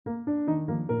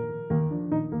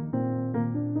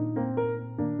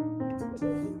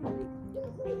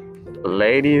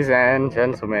Ladies and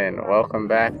gentlemen, welcome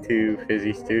back to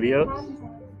Fizzy Studios.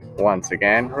 Once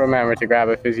again, remember to grab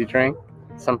a fizzy drink,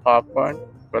 some popcorn,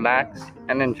 relax,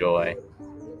 and enjoy.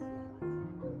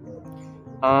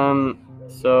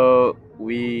 So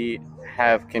we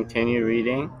have continued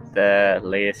reading the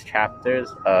latest chapters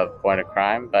of Born a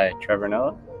Crime by Trevor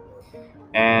Noah,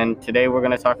 and today we're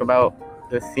going to talk about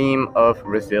the theme of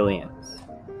resilience.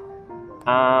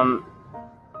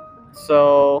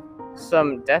 So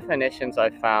some definitions I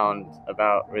found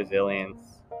about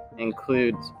resilience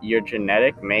includes your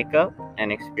genetic makeup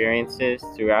and experiences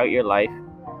throughout your life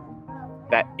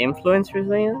that influence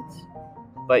resilience,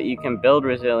 but you can build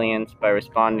resilience by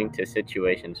responding to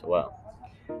situations well.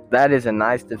 That is a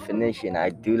nice definition. I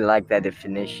do like that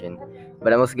definition.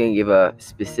 But I'm also going to give a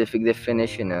specific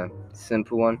definition, a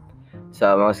simple one.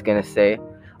 So I'm also going to say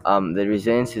that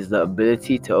resilience is the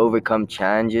ability to overcome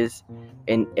challenges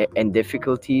and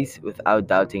difficulties without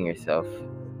doubting yourself.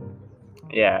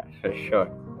 Yeah, for sure.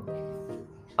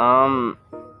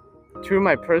 Through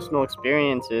my personal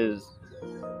experiences,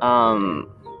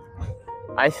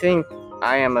 I think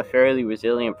I am a fairly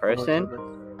resilient person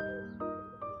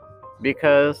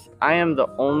because I am the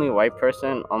only white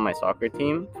person on my soccer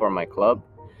team for my club.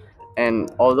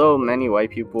 And although many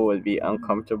white people would be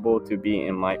uncomfortable to be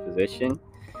in my position,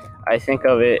 I think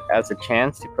of it as a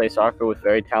chance to play soccer with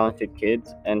very talented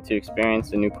kids and to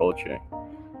experience a new culture.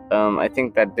 I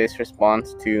think that this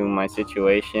response to my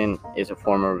situation is a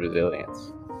form of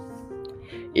resilience.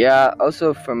 Yeah,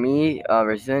 also for me,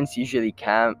 resilience usually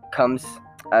comes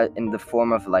in the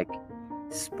form of like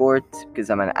sport because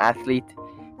I'm an athlete.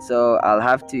 So I'll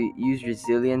have to use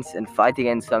resilience and fight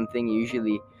against something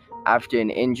usually after an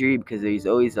injury because there's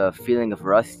always a feeling of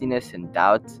rustiness and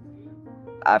doubt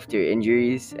after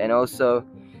injuries. And also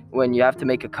when you have to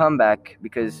make a comeback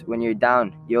because when you're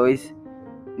down,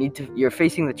 you're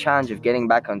facing the challenge of getting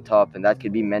back on top, and that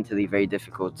could be mentally very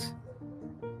difficult.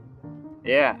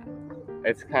 Yeah,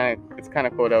 it's kind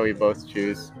of cool that we both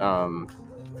choose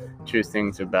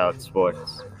things about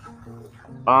sports.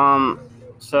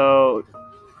 So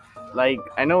like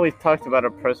I know we've talked about our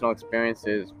personal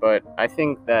experiences, but I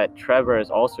think that Trevor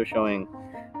is also showing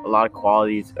a lot of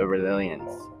qualities of resilience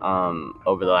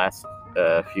over the last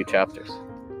few chapters.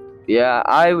 Yeah,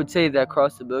 I would say that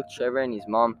across the book, Trevor and his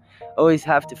mom always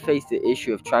have to face the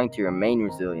issue of trying to remain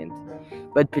resilient.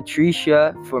 But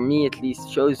Patricia, for me at least,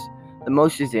 shows the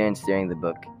most resilience during the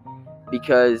book.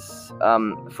 Because,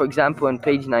 for example, on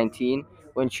page 19,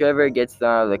 when Trevor gets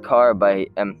thrown out of the car by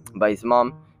his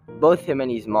mom, both him and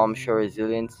his mom show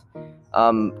resilience.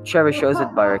 Trevor shows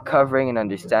it by recovering and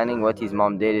understanding what his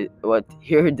mom did, what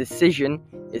her decision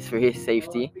is for his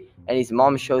safety, and his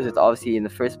mom shows it obviously in the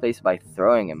first place by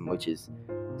throwing him, which is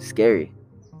scary.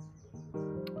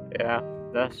 Yeah,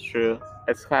 that's true.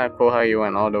 It's kind of cool how you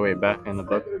went all the way back in the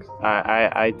book.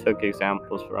 I took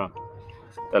examples from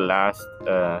the last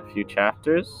few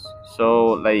chapters.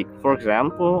 So, like, for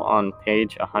example, on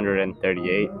page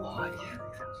 138,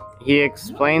 he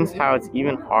explains how it's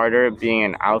even harder being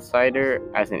an outsider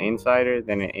as an insider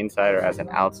than an insider as an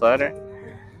outsider.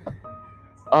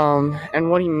 And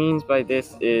what he means by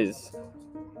this is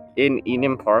in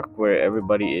Eden Park, where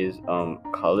everybody is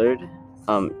colored,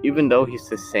 even though he's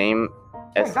the same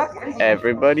as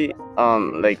everybody,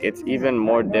 like it's even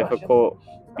more difficult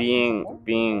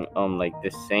being like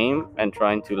the same and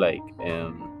trying to like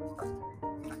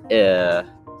uh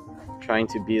trying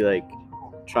to be like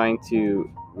trying to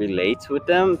relate with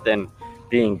them than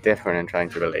being different and trying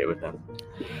to relate with them.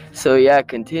 So yeah,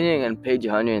 continuing on page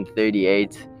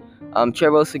 138,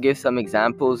 Trevor also gives some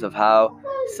examples of how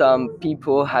some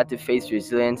people had to face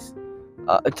resilience,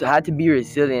 had to be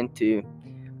resilient to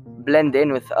blend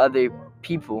in with other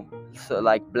people. So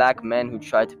like black men who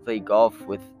try to play golf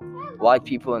with white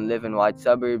people and live in white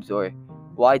suburbs, or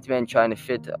white men trying to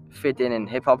fit in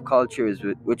hip hop culture,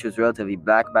 which was relatively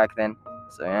black back then.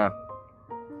 So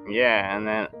Yeah, and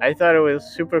then I thought it was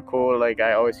super cool. Like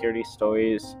I always hear these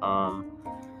stories on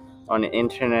the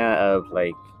internet of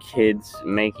like kids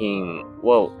making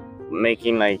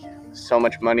like so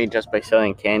much money just by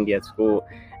selling candy at school,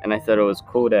 and I thought it was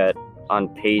cool that on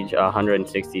page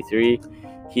 163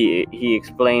 he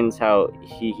explains how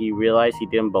he realized he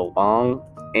didn't belong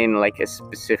in like a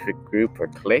specific group or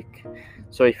clique,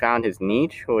 so he found his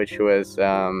niche, which was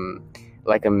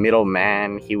like a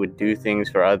middleman. He would do things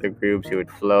for other groups. He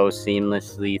would flow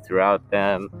seamlessly throughout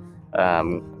them,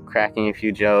 cracking a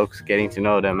few jokes, getting to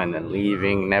know them, and then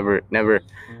leaving, never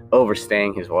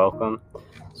overstaying his welcome.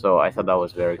 So I thought that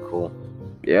was very cool.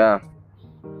 yeah.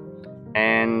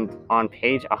 And on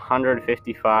page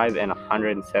 155 and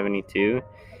 172,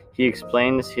 he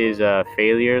explains his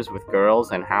failures with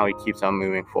girls and how he keeps on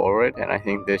moving forward. And I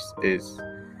think this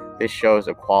shows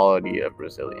a quality of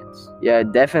resilience. Yeah,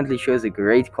 it definitely shows a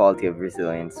great quality of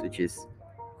resilience, which is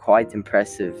quite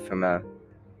impressive from a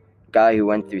guy who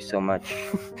went through so much.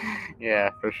 Yeah,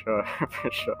 for sure,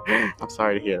 for sure. I'm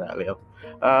sorry to hear that, Leo.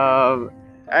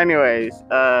 Anyways,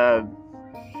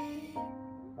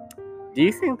 do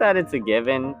you think that it's a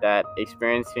given that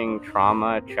experiencing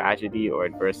trauma, tragedy, or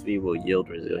adversity will yield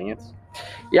resilience?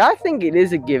 Yeah, I think it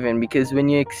is a given because when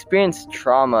you experience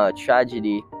trauma,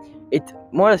 tragedy, it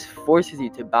more or less forces you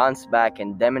to bounce back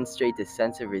and demonstrate a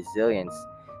sense of resilience,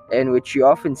 and which you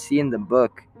often see in the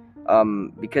book,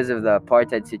 because of the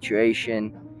apartheid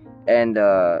situation and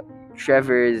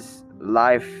Trevor's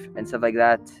life and stuff like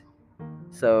that.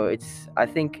 So I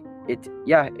think it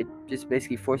just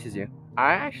basically forces you.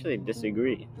 I actually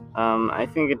disagree. I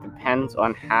think it depends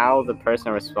on how the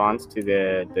person responds to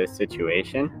the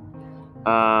situation.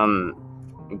 Um,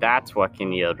 that's what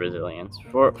can yield resilience.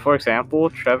 For example,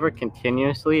 Trevor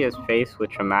continuously is faced with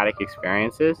traumatic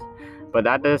experiences, but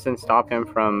that doesn't stop him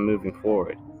from moving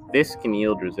forward. This can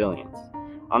yield resilience.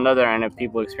 On the other hand, if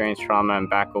people experience trauma and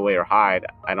back away or hide,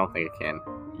 I don't think it can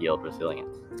yield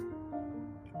resilience.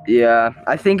 Yeah,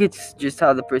 I think it's just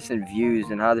how the person views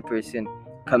and how the person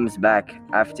comes back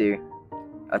after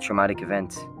a traumatic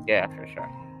event. Yeah, for sure.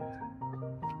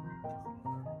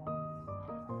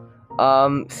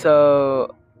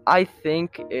 So I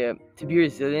think to be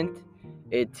resilient,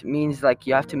 it means like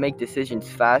you have to make decisions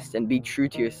fast and be true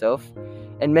to yourself,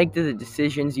 and make the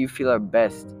decisions you feel are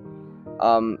best.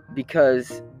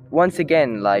 Because once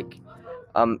again, like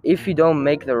if you don't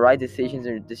make the right decisions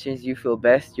or decisions you feel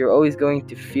best, you're always going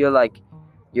to feel like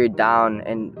you're down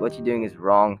and what you're doing is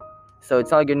wrong. So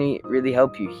it's not going to really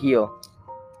help you heal.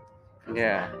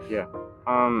 Yeah.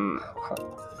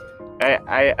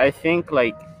 I think,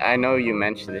 like, I know you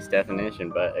mentioned this definition,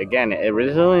 but again,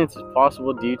 resilience is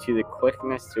possible due to the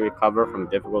quickness to recover from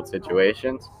difficult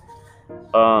situations.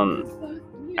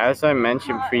 As I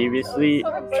mentioned previously,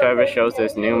 Trevor shows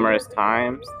us numerous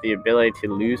times the ability to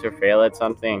lose or fail at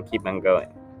something and keep on going.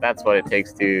 That's what it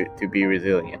takes to be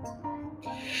resilient.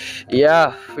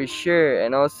 Yeah, for sure.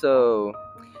 And also,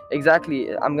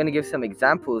 exactly, I'm gonna give some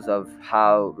examples of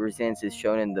how resilience is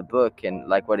shown in the book and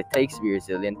like what it takes to be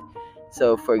resilient.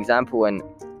 So, for example, when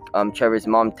Trevor's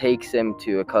mom takes him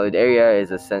to a colored area,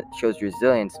 shows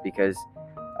resilience because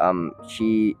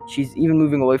she's even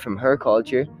moving away from her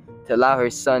culture to allow her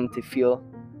son to feel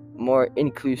more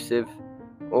inclusive.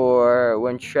 Or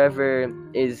when Trevor in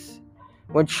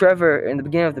the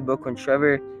beginning of the book, when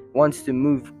Trevor wants to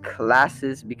move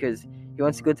classes because he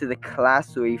wants to go to the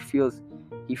class where he feels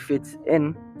he fits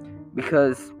in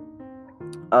because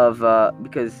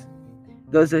because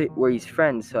those are where he's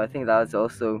friends. So I think that was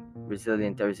also a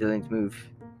resilient move.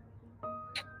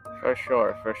 For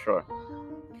sure, for sure.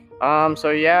 So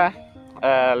yeah,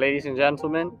 ladies and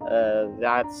gentlemen,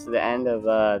 that's the end of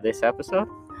this episode.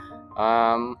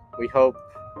 We hope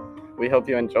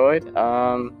you enjoyed.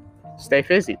 Stay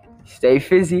fizzy. Stay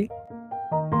fizzy.